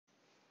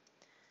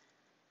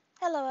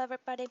Hello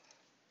everybody.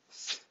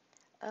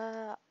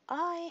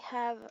 I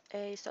have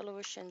a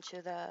solution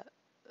to the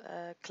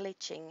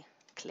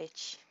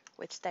glitch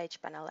with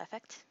stage panel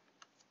effect.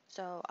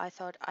 So I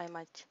thought I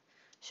might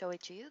show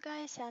it to you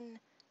guys and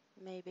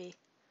maybe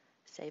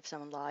save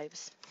some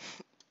lives.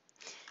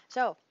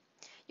 So,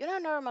 you know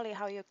normally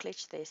how you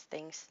glitch these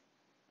things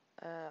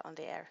on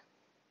the air.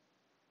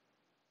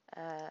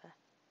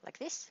 Like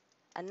this.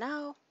 And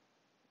now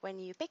when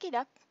you pick it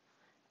up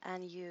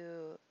and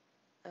you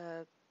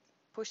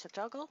push the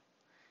toggle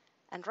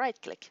and right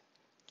click.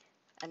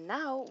 And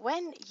now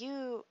when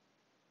you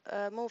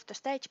move the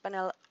stage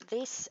panel,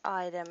 this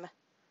item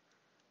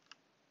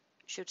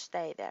should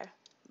stay there,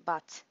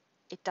 but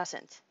it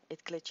doesn't,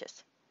 it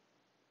glitches.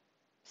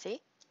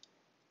 See?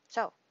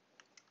 So,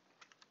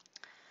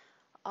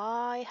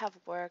 I have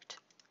worked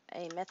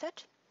a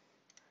method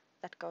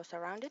that goes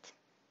around it,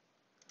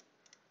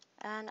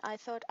 and I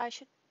thought I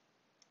should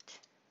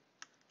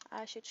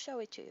show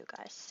it to you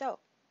guys. So,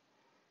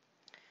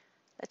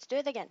 let's do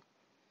it again.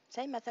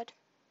 Same method.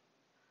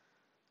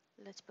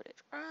 Let's put it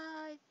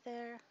right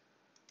there.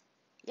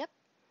 Yep.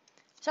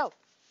 So,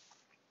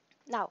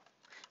 now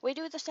we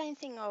do the same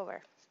thing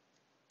over.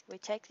 We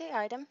take the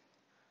item,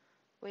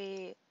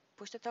 we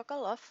push the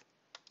toggle off,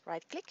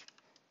 right click,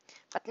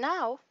 but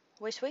now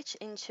we switch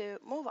into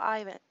move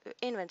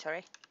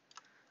inventory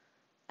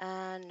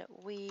and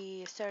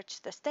we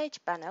search the stage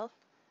panel,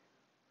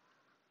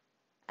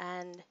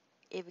 and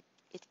it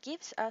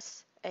gives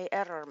us an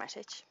error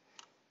message,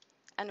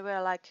 and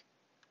we're like,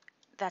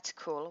 that's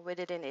cool, we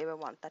didn't even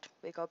want that.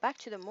 We go back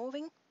to the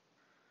moving,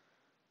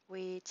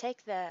 we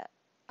take the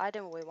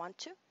item we want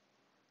to,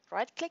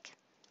 right click,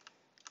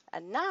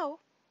 and now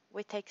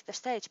we take the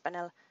stage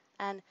panel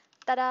and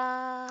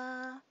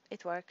ta-da,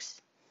 it works.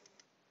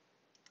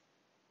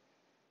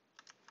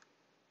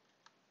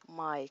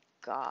 My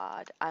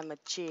god, I'm a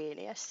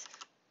genius.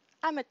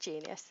 I'm a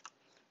genius.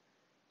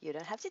 You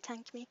don't have to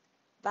thank me.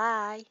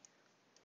 Bye.